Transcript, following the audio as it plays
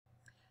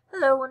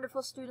Hello,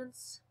 wonderful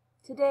students.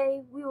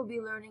 Today we will be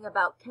learning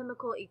about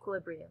chemical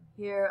equilibrium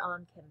here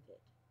on Chem Vid.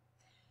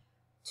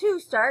 To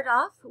start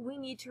off, we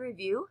need to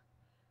review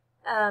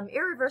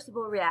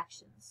irreversible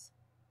reactions.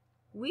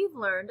 We've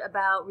learned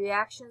about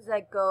reactions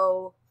that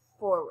go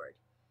forward,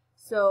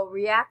 so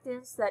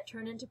reactants that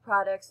turn into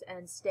products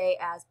and stay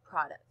as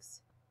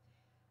products.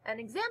 An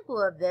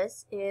example of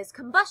this is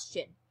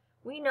combustion.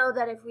 We know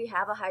that if we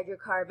have a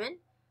hydrocarbon,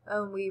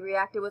 we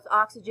react it with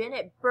oxygen,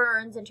 it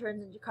burns and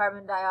turns into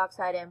carbon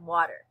dioxide and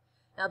water.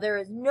 Now there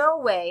is no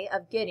way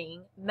of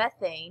getting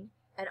methane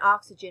and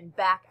oxygen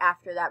back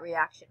after that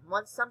reaction.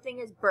 Once something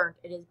is burnt,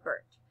 it is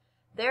burnt.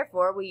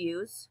 Therefore, we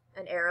use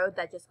an arrow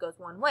that just goes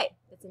one way.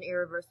 It's an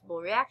irreversible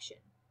reaction.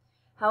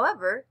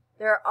 However,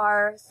 there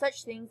are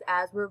such things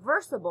as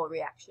reversible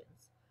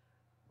reactions.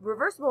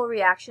 Reversible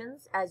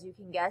reactions, as you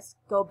can guess,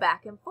 go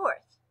back and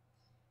forth.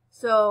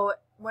 So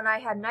when I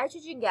have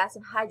nitrogen gas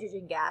and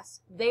hydrogen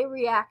gas, they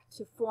react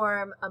to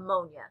form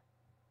ammonia.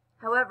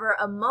 However,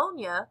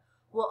 ammonia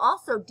will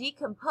also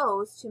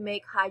decompose to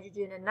make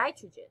hydrogen and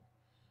nitrogen.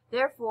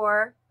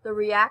 Therefore, the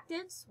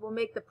reactants will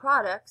make the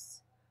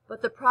products,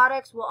 but the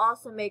products will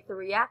also make the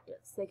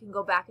reactants. They can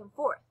go back and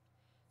forth.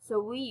 So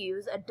we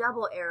use a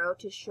double arrow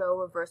to show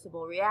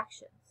reversible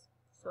reactions.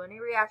 So any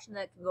reaction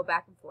that can go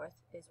back and forth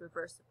is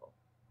reversible.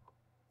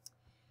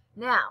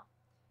 Now,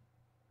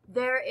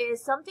 there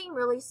is something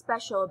really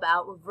special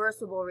about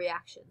reversible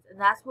reactions, and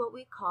that's what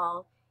we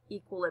call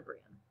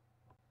equilibrium.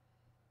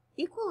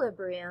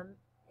 Equilibrium,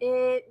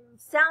 it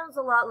sounds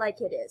a lot like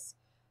it is.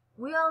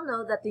 We all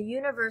know that the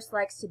universe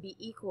likes to be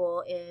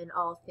equal in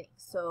all things.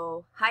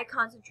 So high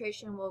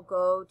concentration will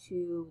go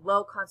to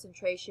low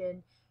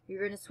concentration.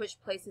 You're going to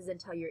switch places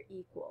until you're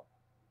equal.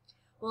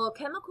 Well,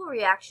 chemical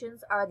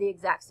reactions are the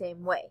exact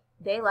same way.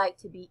 They like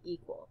to be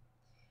equal.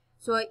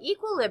 So at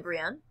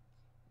equilibrium,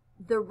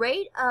 the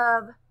rate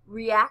of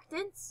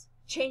reactants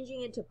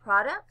changing into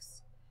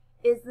products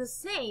is the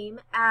same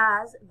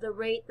as the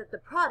rate that the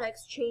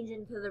products change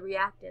into the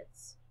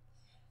reactants.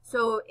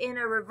 So in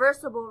a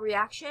reversible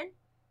reaction,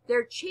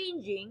 they're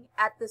changing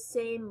at the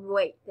same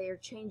rate. They are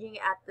changing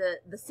at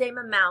the same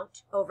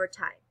amount over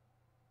time.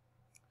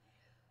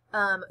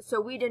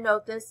 So we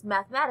denote this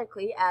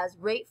mathematically as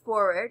rate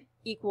forward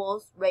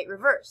equals rate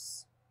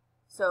reverse.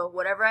 So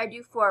whatever I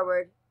do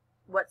forward,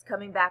 what's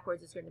coming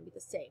backwards is going to be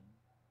the same.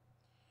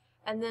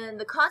 And then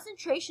the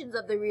concentrations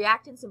of the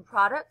reactants and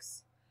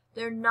products,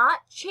 they're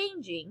not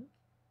changing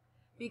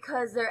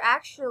because they're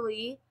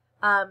actually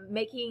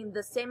making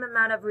the same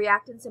amount of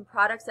reactants and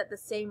products at the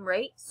same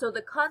rate. So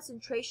the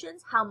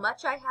concentrations, how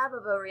much I have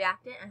of a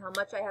reactant and how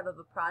much I have of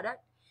a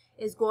product,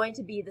 is going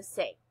to be the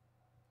same.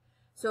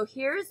 So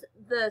here's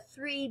the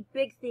three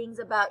big things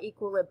about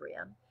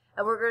equilibrium.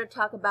 And we're going to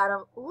talk about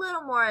them a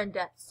little more in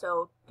depth,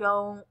 so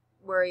don't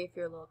worry if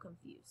you're a little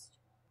confused.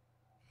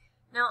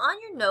 Now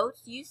on your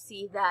notes, you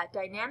see that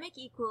dynamic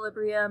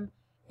equilibrium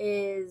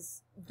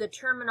is the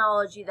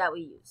terminology that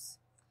we use.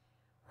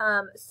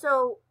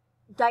 So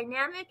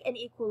dynamic and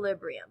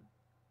equilibrium.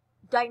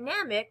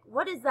 Dynamic,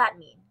 what does that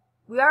mean?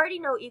 We already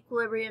know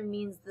equilibrium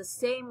means the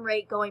same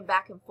rate going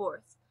back and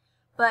forth,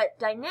 but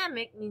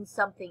dynamic means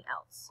something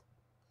else.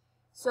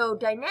 So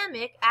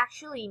dynamic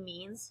actually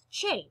means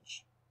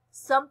change.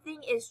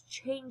 Something is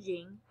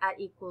changing at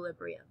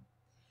equilibrium.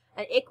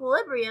 And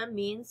equilibrium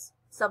means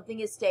something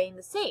is staying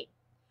the same.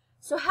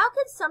 So how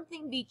can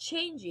something be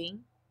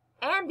changing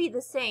and be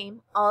the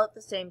same all at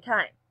the same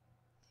time?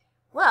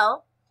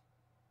 Well,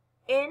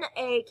 in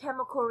a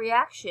chemical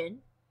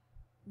reaction,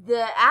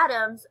 the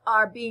atoms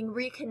are being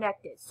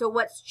reconnected. So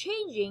what's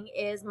changing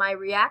is my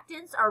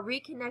reactants are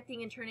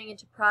reconnecting and turning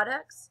into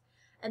products,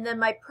 and then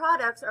my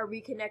products are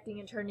reconnecting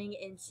and turning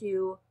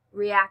into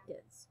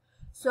reactants.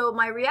 So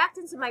my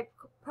reactants and my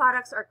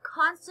products are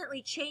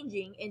constantly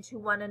changing into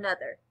one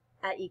another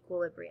at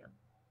equilibrium.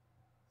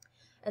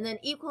 And then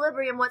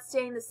equilibrium, what's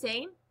staying the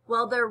same?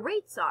 Well, their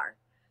rates are.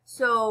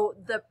 So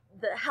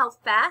how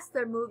fast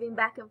they're moving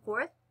back and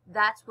forth,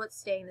 that's what's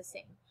staying the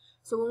same.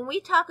 So when we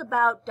talk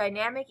about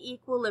dynamic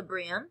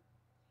equilibrium,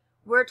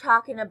 we're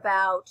talking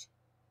about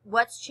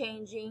what's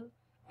changing,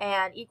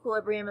 and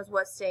equilibrium is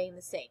what's staying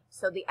the same.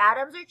 So the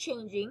atoms are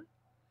changing,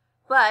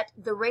 but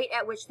the rate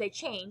at which they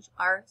change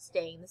are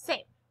staying the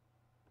same.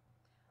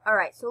 All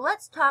right, so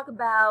let's talk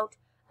about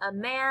a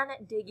man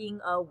digging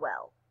a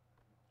well.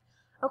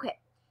 Okay.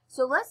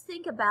 So let's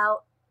think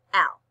about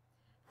Al.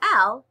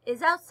 Al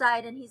is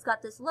outside and he's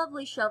got this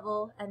lovely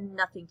shovel and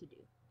nothing to do.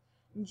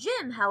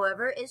 Jim,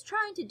 however, is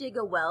trying to dig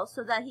a well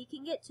so that he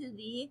can get to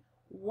the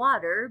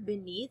water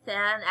beneath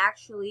and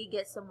actually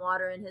get some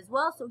water in his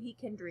well so he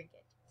can drink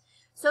it.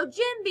 So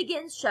Jim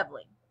begins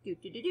shoveling.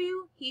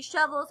 He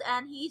shovels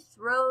and he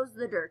throws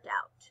the dirt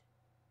out.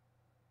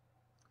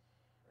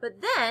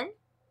 But then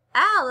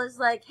Al is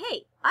like,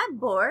 hey, I'm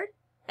bored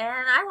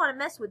and I want to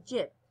mess with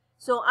Jim.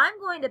 So I'm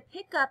going to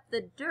pick up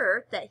the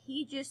dirt that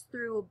he just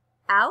threw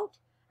out,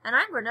 and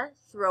I'm going to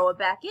throw it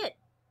back in.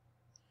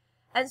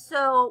 And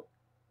so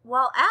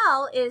while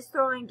Al is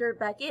throwing dirt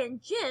back in,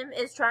 Jim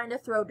is trying to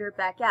throw dirt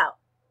back out.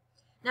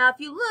 Now, if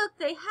you look,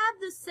 they have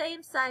the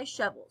same size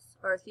shovels,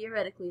 or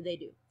theoretically they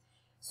do.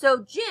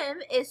 So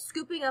Jim is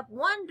scooping up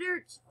one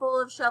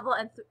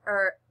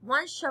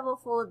shovel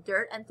full of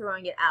dirt and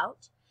throwing it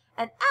out,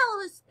 and Al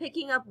is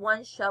picking up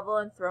one shovel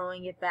and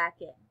throwing it back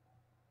in.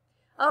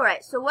 All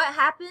right, so what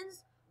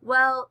happens?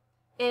 Well,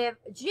 if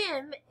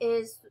Jim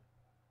is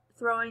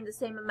throwing the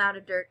same amount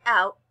of dirt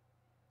out,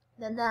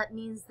 then that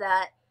means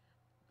that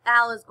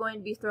Al is going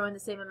to be throwing the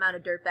same amount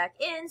of dirt back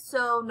in,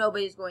 so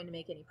nobody's going to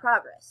make any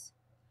progress.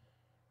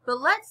 But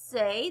let's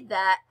say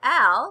that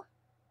Al,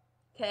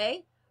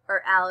 okay,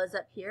 or Al is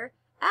up here,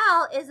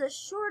 Al is a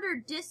shorter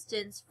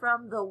distance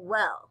from the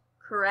well,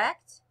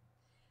 correct?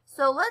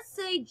 So let's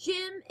say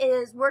Jim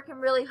is working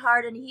really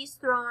hard and he's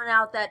throwing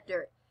out that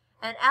dirt.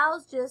 And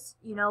Al's just,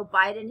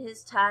 biding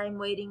his time,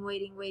 waiting.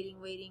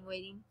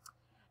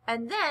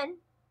 And then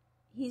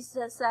he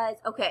decides,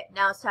 okay,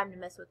 now it's time to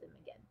mess with him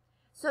again.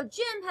 So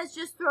Jim has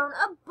just thrown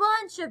a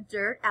bunch of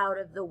dirt out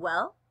of the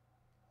well,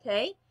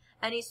 okay?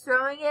 And he's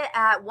throwing it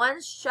at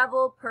 1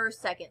 shovel per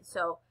second.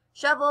 So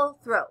shovel,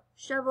 throw,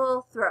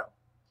 shovel, throw.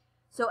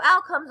 So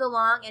Al comes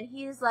along and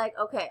he's like,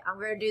 okay, I'm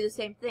going to do the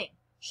same thing.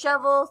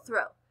 Shovel,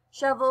 throw,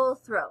 shovel,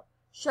 throw,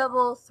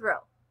 shovel,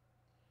 throw.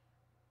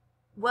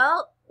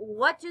 Well,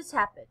 what just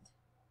happened?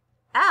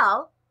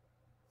 Al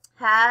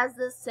has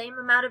the same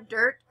amount of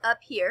dirt up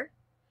here.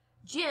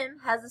 Jim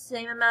has the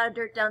same amount of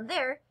dirt down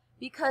there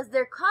because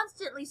they're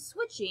constantly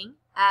switching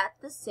at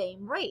the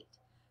same rate.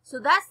 So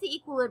that's the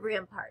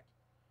equilibrium part.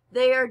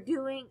 They're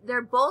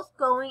both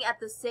going at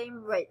the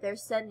same rate. They're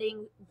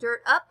sending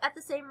dirt up at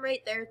the same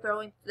rate. They're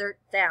throwing dirt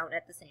down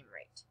at the same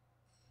rate.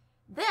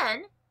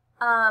 Then,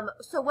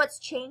 so what's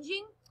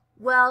changing?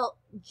 Well,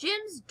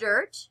 Jim's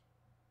dirt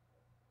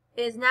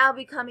is now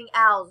becoming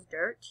Al's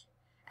dirt,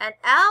 and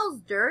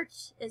Al's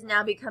dirt is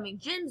now becoming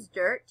Jim's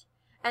dirt.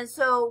 And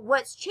so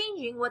what's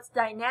changing, what's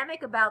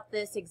dynamic about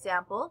this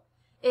example,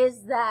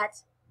 is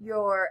that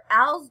your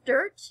Al's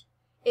dirt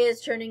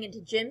is turning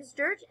into Jim's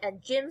dirt, and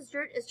Jim's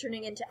dirt is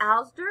turning into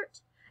Al's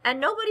dirt,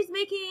 and nobody's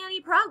making any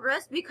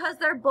progress because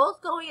they're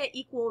both going at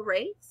equal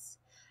rates,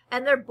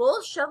 and they're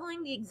both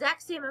shoveling the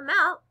exact same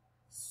amount,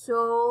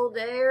 so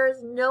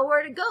there's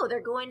nowhere to go. They're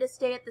going to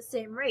stay at the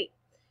same rate.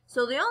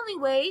 So the only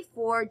way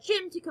for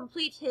Jim to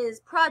complete his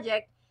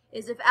project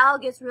is if Al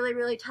gets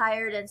really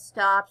tired and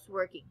stops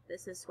working.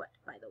 This is sweat,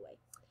 by the way.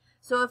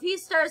 So if he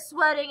starts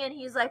sweating and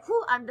he's like,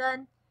 whew, I'm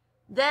done,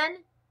 then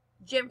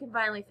Jim can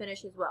finally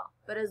finish as well.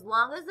 But as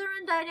long as they're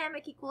in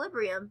dynamic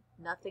equilibrium,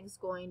 nothing's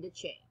going to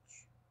change.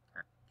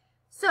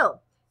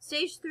 So,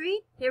 stage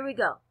 3, here we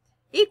go.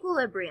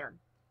 Equilibrium.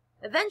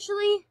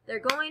 Eventually, they're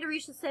going to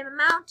reach the same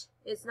amount.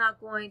 It's not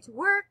going to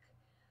work.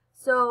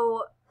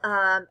 So,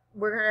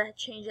 we're going to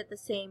change at the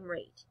same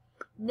rate.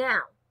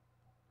 Now,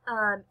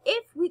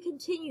 if we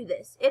continue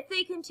this, if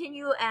they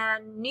continue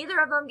and neither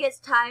of them gets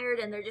tired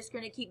and they're just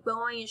going to keep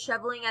going and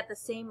shoveling at the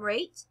same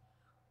rate,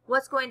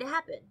 what's going to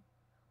happen?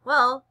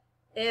 Well,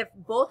 if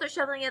both are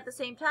shoveling at the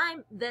same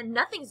time, then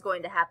nothing's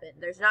going to happen.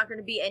 There's not going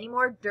to be any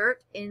more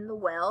dirt in the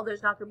well.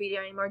 There's not going to be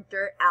any more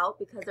dirt out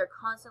because they're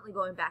constantly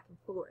going back and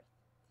forth.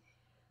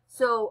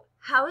 So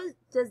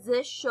does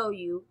this show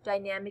you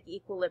dynamic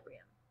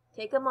equilibrium?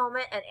 Take a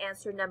moment and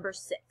answer number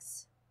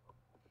 6.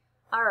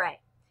 All right.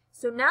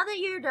 So now that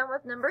you're done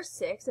with number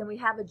 6 and we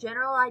have a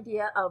general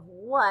idea of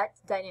what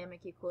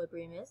dynamic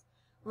equilibrium is,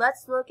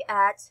 let's look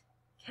at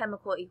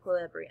chemical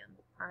equilibrium.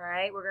 All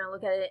right, we're going to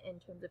look at it in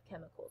terms of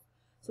chemicals.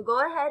 So go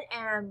ahead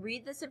and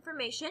read this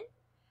information,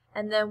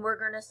 and then we're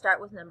going to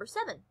start with number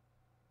 7.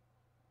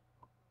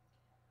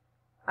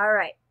 All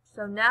right,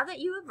 so now that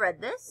you have read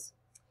this,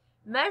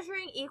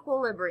 measuring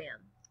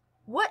equilibrium.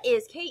 What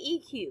is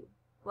KEQ?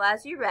 Well,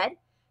 as you read,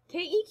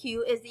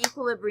 KEQ is the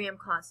equilibrium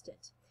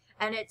constant,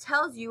 and it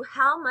tells you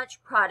how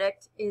much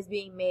product is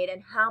being made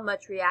and how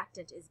much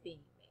reactant is being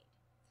made.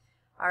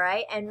 All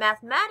right, and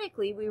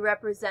mathematically, we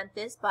represent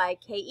this by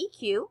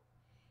KEQ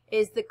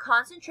is the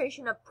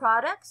concentration of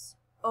products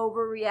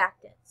over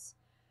reactants.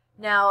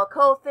 Now, a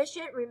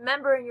coefficient,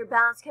 remember in your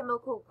balanced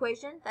chemical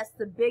equation, that's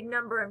the big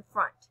number in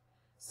front.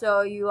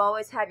 So you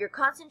always have your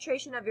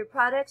concentration of your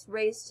products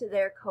raised to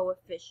their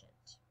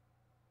coefficient.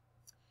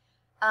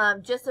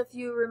 Just a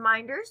few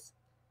reminders.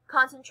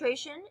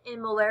 Concentration in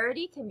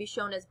molarity can be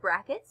shown as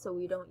brackets, so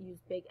we don't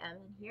use big M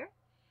in here.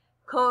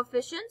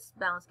 Coefficients,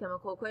 balanced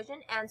chemical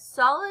equation, and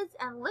solids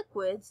and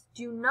liquids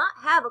do not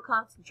have a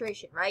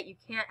concentration, right? You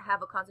can't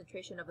have a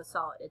concentration of a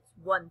solid. It's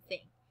one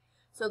thing.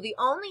 So the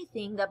only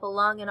thing that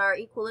belong in our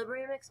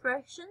equilibrium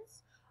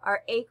expressions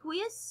are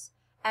aqueous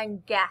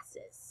and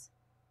gases.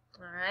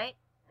 All right?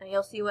 And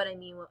you'll see what I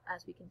mean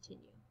as we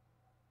continue.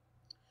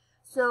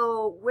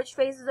 So which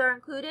phases are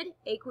included?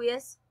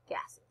 Aqueous,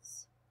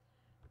 gases.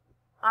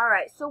 All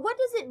right, so what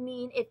does it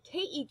mean if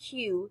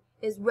KEQ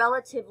is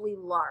relatively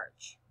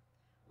large?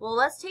 Well,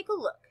 let's take a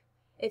look.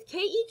 If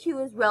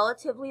KEQ is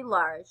relatively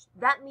large,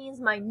 that means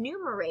my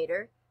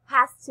numerator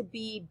has to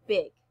be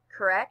big,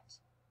 correct?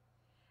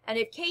 And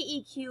if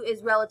KEQ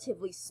is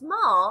relatively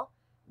small,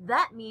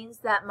 that means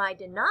that my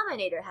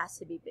denominator has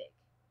to be big.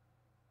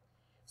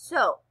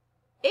 So,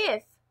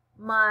 if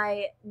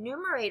my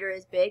numerator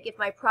is big, if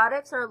my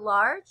products are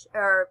large,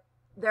 or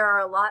there are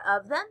a lot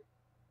of them,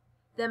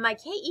 then my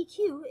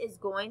KEQ is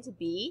going to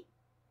be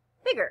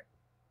bigger.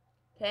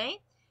 Okay?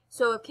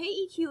 So if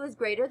KEQ is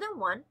greater than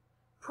 1,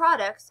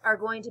 products are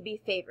going to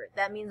be favored.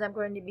 That means I'm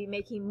going to be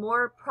making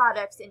more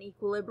products in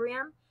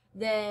equilibrium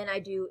than I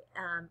do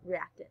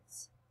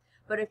reactants.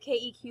 But if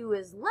KEQ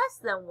is less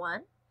than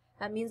 1,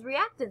 that means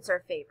reactants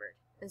are favored.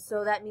 And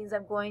so that means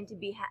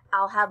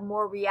I'll have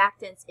more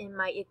reactants in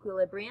my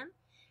equilibrium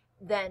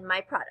than my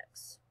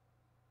products.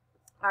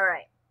 All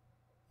right.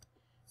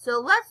 So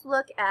let's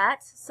look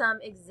at some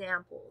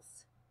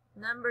examples.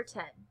 Number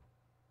 10.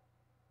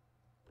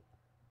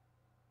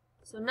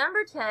 So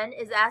number 10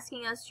 is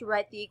asking us to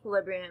write the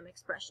equilibrium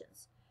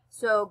expressions.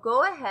 So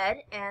go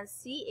ahead and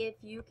see if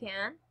you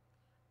can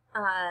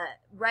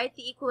write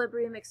the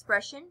equilibrium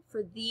expression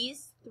for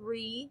these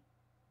 3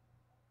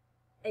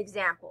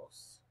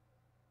 examples.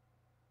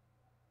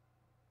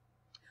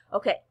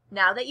 Okay,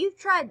 now that you've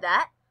tried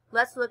that,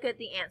 let's look at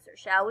the answer,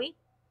 shall we?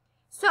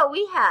 So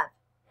we have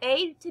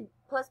A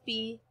plus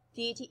B,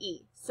 D to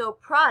E. So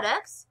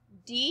products,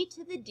 D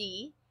to the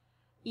D,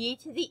 E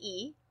to the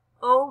E,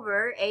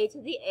 over A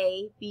to the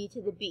A, B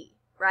to the B,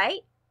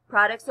 right?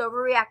 Products over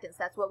reactants,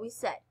 that's what we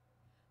said.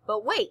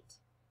 But wait,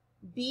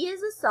 B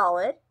is a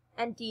solid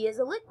and D is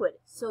a liquid,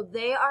 so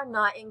they are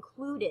not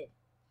included.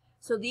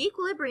 So the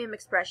equilibrium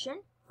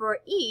expression for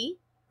E,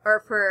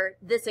 or for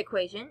this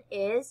equation,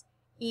 is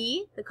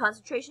E, the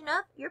concentration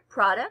of your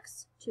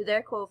products to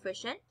their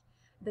coefficient,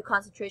 the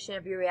concentration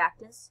of your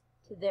reactants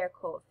to their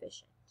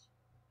coefficient.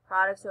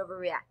 Products over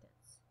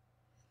reactants.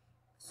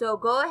 So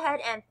go ahead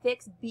and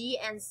fix B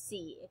and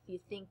C if you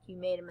think you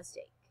made a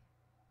mistake.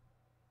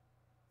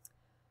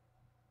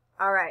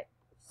 All right,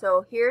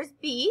 so here's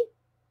B.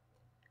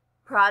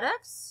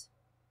 Products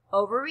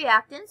over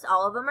reactants.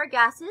 All of them are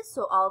gases,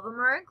 so all of them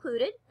are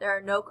included. There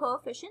are no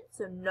coefficients,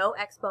 so no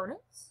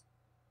exponents.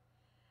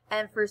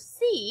 And for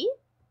C,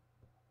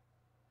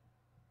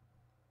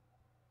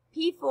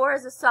 P4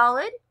 is a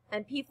solid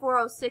and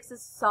P4O6 is a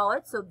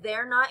solid, so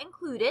they're not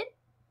included.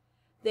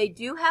 They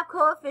do have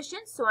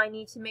coefficients, so I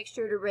need to make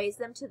sure to raise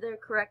them to their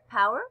correct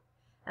power.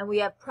 And we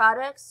have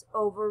products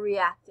over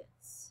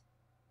reactants.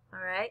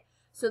 All right,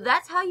 so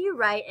that's how you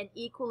write an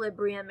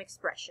equilibrium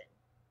expression.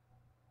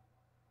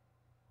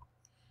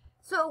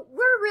 So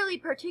we're really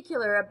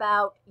particular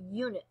about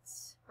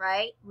units,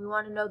 right? We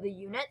want to know the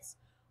units.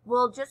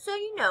 Well, just so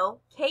you know,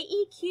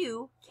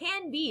 KEQ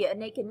can be a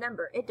naked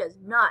number. It does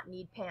not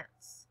need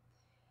pants.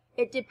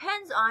 It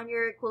depends on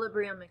your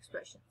equilibrium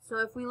expression. So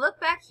if we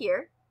look back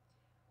here,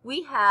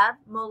 we have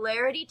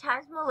molarity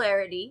times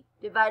molarity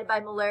divided by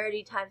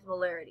molarity times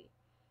molarity.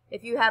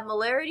 If you have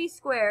molarity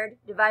squared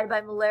divided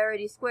by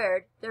molarity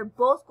squared, they're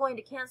both going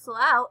to cancel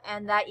out,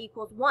 and that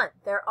equals 1.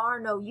 There are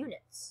no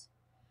units.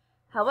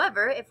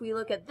 However, if we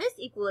look at this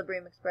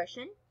equilibrium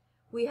expression,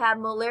 we have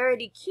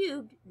molarity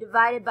cubed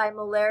divided by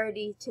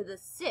molarity to the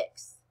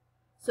 6th.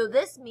 So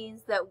this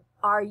means that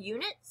our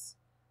units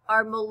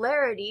are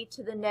molarity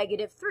to the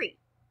 -3.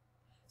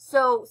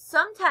 So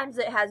sometimes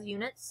it has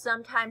units,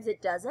 sometimes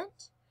it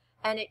doesn't,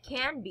 and it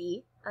can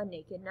be a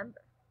naked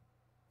number.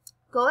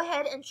 Go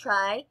ahead and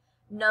try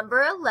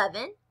number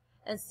 11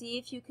 and see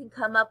if you can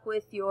come up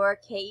with your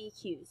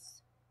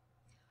KEQs.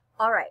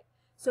 All right,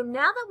 so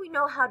now that we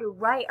know how to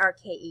write our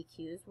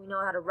KEQs, we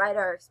know how to write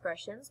our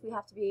expressions, we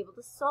have to be able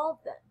to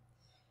solve them.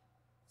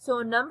 So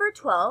in number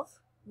 12,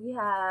 we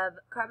have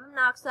carbon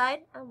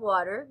monoxide and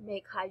water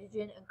make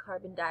hydrogen and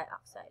carbon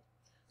dioxide.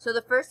 So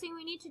the first thing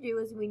we need to do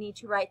is we need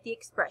to write the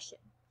expression,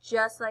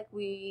 just like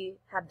we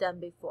have done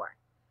before.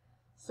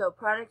 So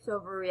products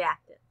over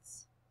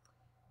reactants.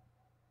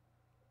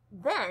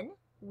 Then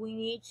we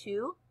need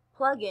to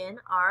plug in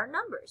our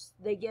numbers.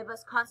 They give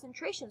us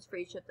concentrations for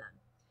each of them.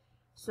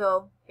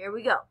 So here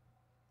we go.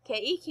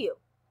 KEQ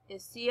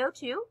is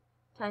CO2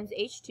 times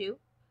H2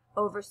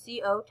 over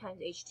CO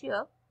times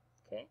H2O.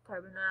 Okay,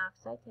 carbon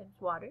dioxide times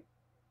water.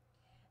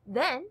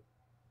 Then,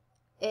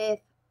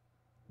 if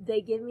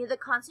they give me the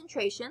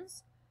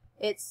concentrations,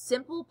 it's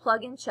simple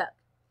plug and chug.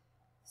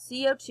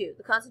 CO2,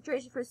 the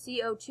concentration for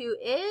CO2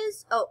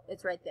 is, oh,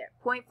 it's right there.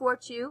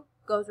 0.42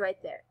 goes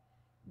right there.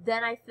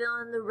 Then I fill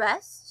in the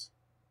rest,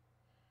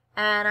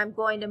 and I'm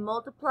going to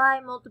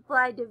multiply,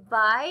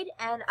 divide,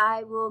 and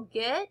I will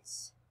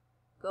get,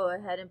 go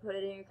ahead and put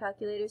it in your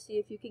calculator, see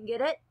if you can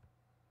get it.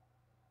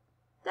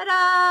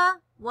 Ta-da!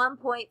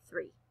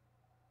 1.3.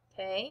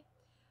 Okay,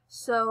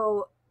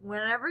 so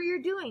whenever you're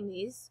doing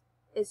these,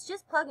 it's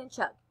just plug and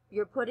chug.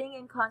 You're putting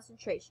in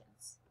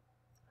concentrations.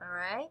 All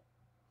right?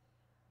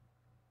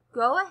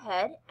 Go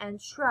ahead and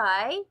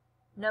try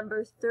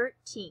number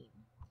 13.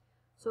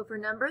 So for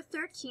number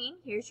 13,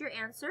 here's your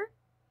answer.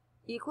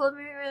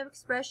 Equilibrium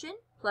expression,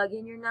 plug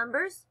in your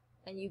numbers,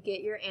 and you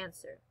get your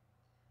answer.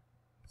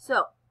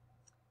 So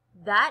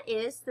that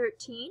is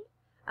 13.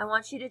 I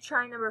want you to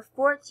try number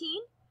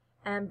 14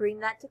 and bring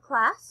that to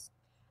class,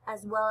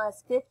 as well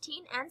as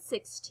 15 and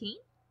 16.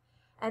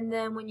 And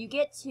then when you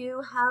get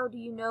to how do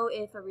you know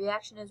if a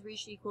reaction has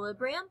reached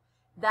equilibrium,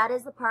 that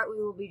is the part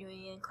we will be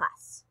doing in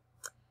class.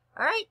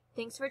 All right,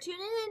 thanks for tuning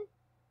in.